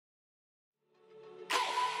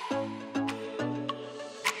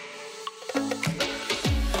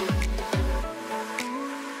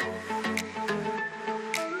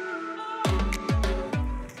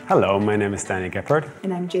Hello, my name is Danny Geppert.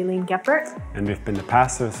 And I'm Jaylene Geppert. And we've been the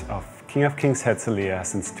pastors of King of Kings Herzliya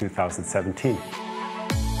since 2017.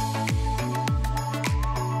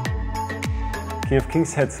 King of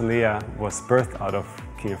Kings Herzliya was birthed out of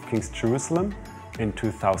King of Kings Jerusalem in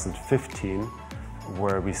 2015,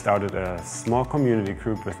 where we started a small community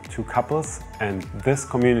group with 2 couples, and this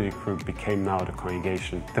community group became now the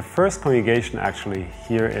congregation. The first congregation actually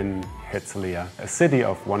here in Herzliya, a city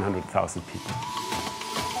of 100,000 people.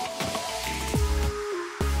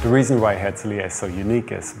 The reason why Herzliya is so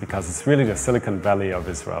unique is because it's really the Silicon Valley of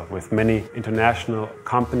Israel with many international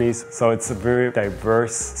companies. So it's a very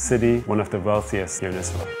diverse city, one of the wealthiest here in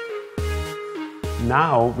Israel.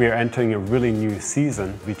 Now we are entering a really new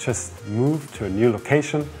season. We just moved to a new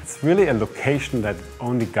location. It's really a location that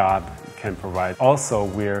only God can provide. Also,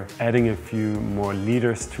 we're adding a few more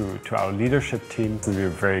leaders to our leadership team, and we're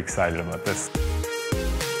very excited about this.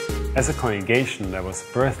 As a congregation that was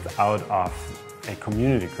birthed out of a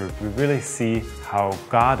community group, we really see how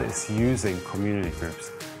God is using community groups.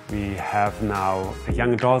 We have now a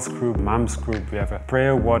young adults group, moms group, we have a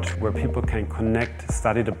prayer watch where people can connect,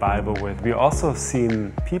 study the Bible with. We also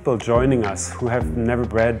seen people joining us who have never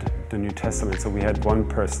read the New Testament. So we had one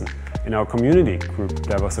person in our community group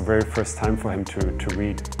that was the very first time for him to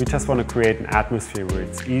read. We just want to create an atmosphere where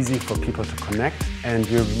it's easy for people to connect, and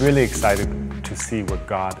we're really excited to see where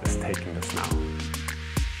God is taking us now.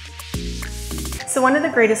 So one of the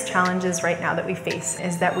greatest challenges right now that we face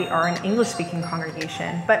is that we are an English-speaking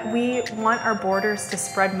congregation, but we want our borders to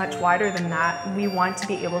spread much wider than that. We want to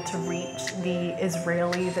be able to reach the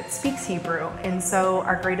Israeli that speaks Hebrew. And so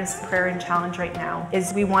our greatest prayer and challenge right now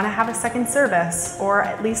is we want to have a second service, or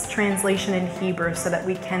at least translation in Hebrew, so that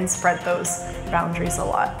we can spread those boundaries a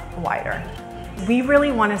lot wider. We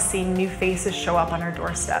really want to see new faces show up on our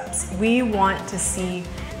doorsteps. We want to see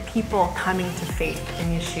people coming to faith in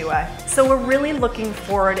Yeshua. So we're really looking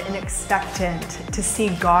forward and expectant to see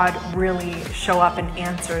God really show up and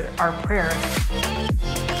answer our prayers.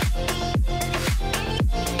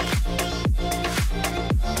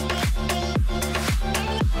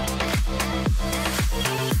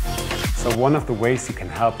 So one of the ways you can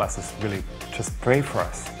help us is really just pray for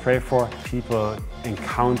us. Pray for people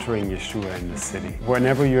encountering Yeshua in the city.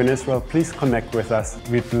 Whenever you're in Israel, please connect with us.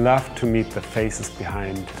 We'd love to meet the faces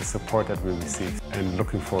behind the support that we receive, and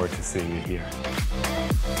looking forward to seeing you here.